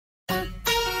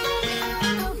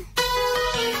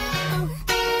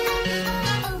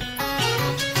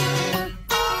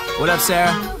What up,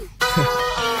 Sarah?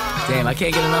 Damn, I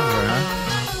can't get enough of her,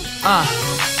 huh?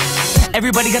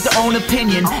 Everybody got their own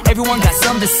opinion, everyone got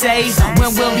something to say.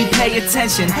 When will he pay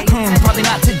attention? Probably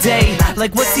not today.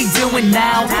 Like, what's he doing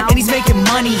now? And he's making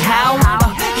money, how?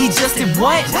 He just did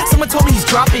what? Someone told me he's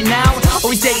dropping out,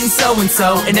 or he's dating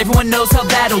so-and-so, and everyone knows how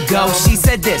that'll go. She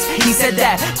said this, he said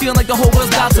that, feeling like the whole world's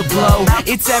about to blow.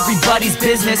 It's everybody's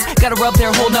business, gotta rub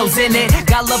their whole nose in it.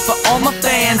 Got love for all my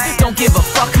fans, don't give a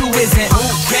fuck who isn't. Who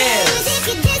cares?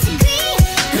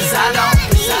 Cause I don't,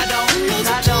 cause I don't, cause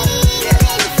I don't.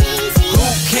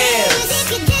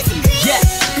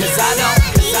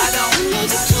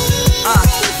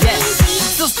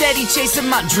 Still steady chasing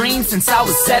my dreams since I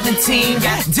was 17.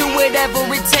 Do whatever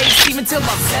it takes, even till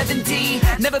I'm 70.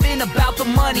 Never been about the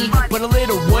money, but a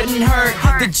little wouldn't hurt.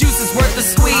 The juice is worth the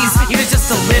squeeze, even just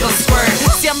a little squirt.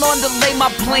 See, I'm on to lay my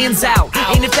plans out,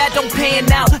 and if that don't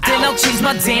pan out, then I'll change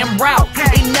my damn route.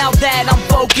 And now that I'm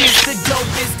focused, the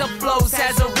dopest of flows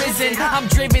has arisen. I'm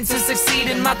driven to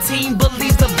succeed, and my team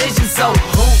believes the vision. So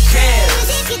who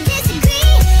cares?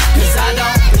 Cause I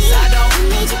don't, cause I don't.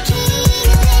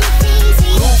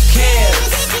 Who cares?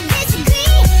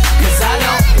 Cause I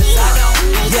don't,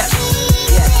 yeah.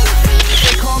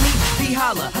 They call me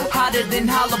P-Holla, hotter than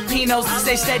jalapenos.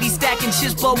 Stay steady stacking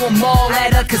chips, blow them all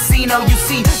at a casino.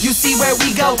 You see where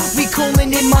we go, we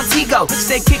coolin' in Montego.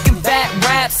 Stay kicking fat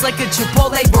raps like a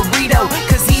Chipotle burrito.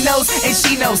 Cause he knows and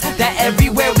she knows that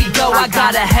everywhere we go, I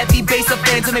got a heavy base of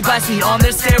fans and they blast me on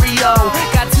their stereo.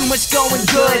 Got too much going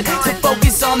good to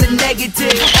focus on the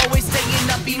negative. Always staying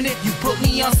up even if you put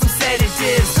me on some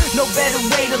sedatives. No better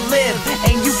way to live,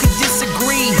 and you can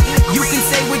disagree. You can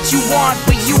say what you want,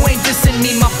 but you ain't dissing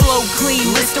me. My flow clean,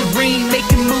 Listerine,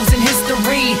 making moves in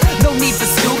history. No need for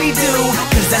Scooby-Doo,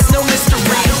 cause that's no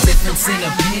mystery. Difference in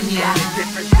opinion,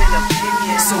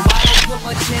 so I don't put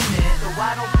much in it.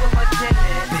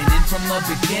 Been in from the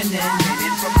beginning,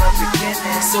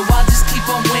 so I'll just keep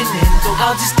on winning.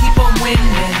 I'll just keep on winning.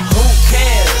 Who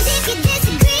cares?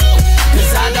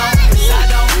 Cause I don't, cause I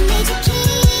don't.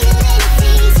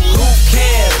 Who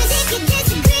cares?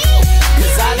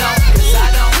 Cause I don't, cause I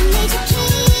don't.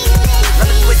 Let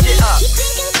me switch it up. Keep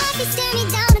drinking coffee, staring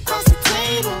down across the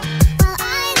table while I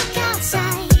look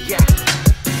outside. Yeah.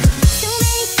 So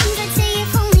many things I'd say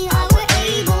if only I were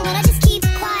able, but I just keep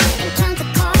quiet and count the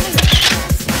cards.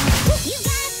 You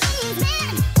got opinions,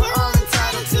 man, we're all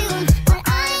entitled to them, but I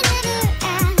never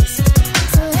asked.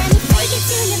 So let me break it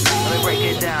to you, babe. Let me break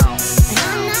it down. And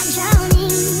I'm not drowning,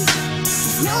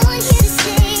 there's no one here to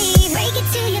save. Break it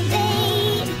to you,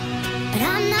 babe. But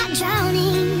I'm not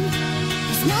drowning,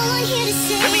 there's no one here to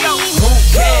save. Here we go. Who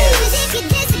cares? If you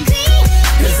disagree,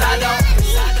 Cause I don't,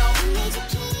 cause I don't.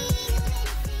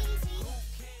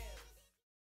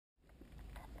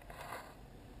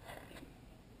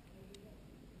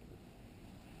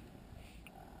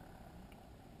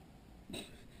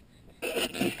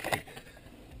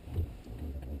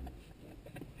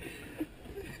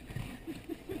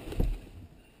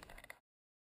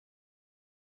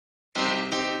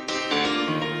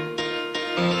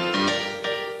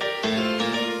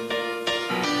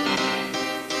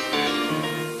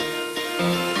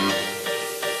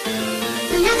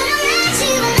 I'm not gonna let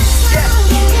you alone. Cause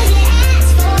you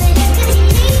asked for it, cause you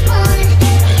need one.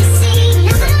 You see,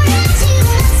 I'm not gonna let you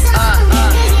alone.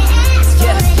 Cause you asked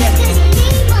for it, cause you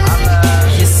need one.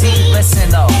 You see, listen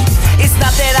though, it's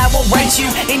not that I won't write you,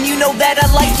 and you know that I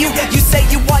like you. You say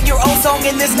you want your own song,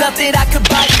 and there's nothing I could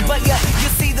buy you. But yeah, you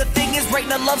see the thing is,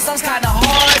 writing a love song's kinda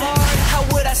hard. How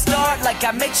would I start? Like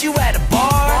I met you at a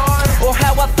bar, or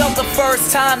how I felt the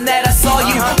first time that I saw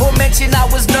you, or mention I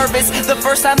was nervous the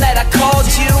first time that I called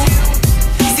you.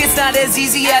 See, it's not as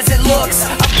easy as it looks.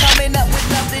 I'm coming up with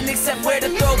nothing except where to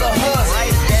throw the hook.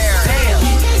 Right there. Damn.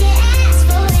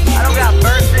 I don't got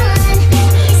verses.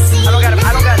 I don't got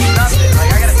nothing.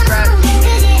 Like I gotta scratch.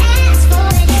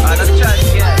 Let's try it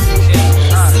again.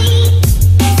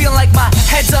 Feel like my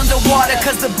head's underwater,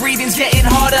 cause the breathing's getting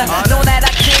harder. Knowing that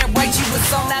I can't write you a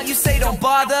song, now you say don't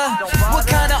bother. What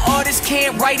kind of artist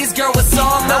can't write his girl a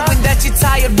song, knowing that you're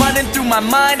tired running through my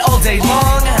mind all day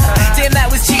long? Damn,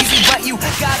 that was cheesy, but you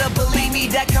gotta believe me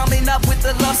that coming up with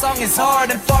a love song is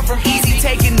hard and far from easy.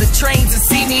 Taking the train to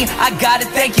see me, I gotta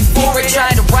thank you for it.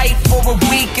 Trying to write for a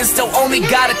week and still only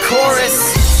got a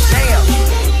chorus.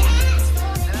 Damn.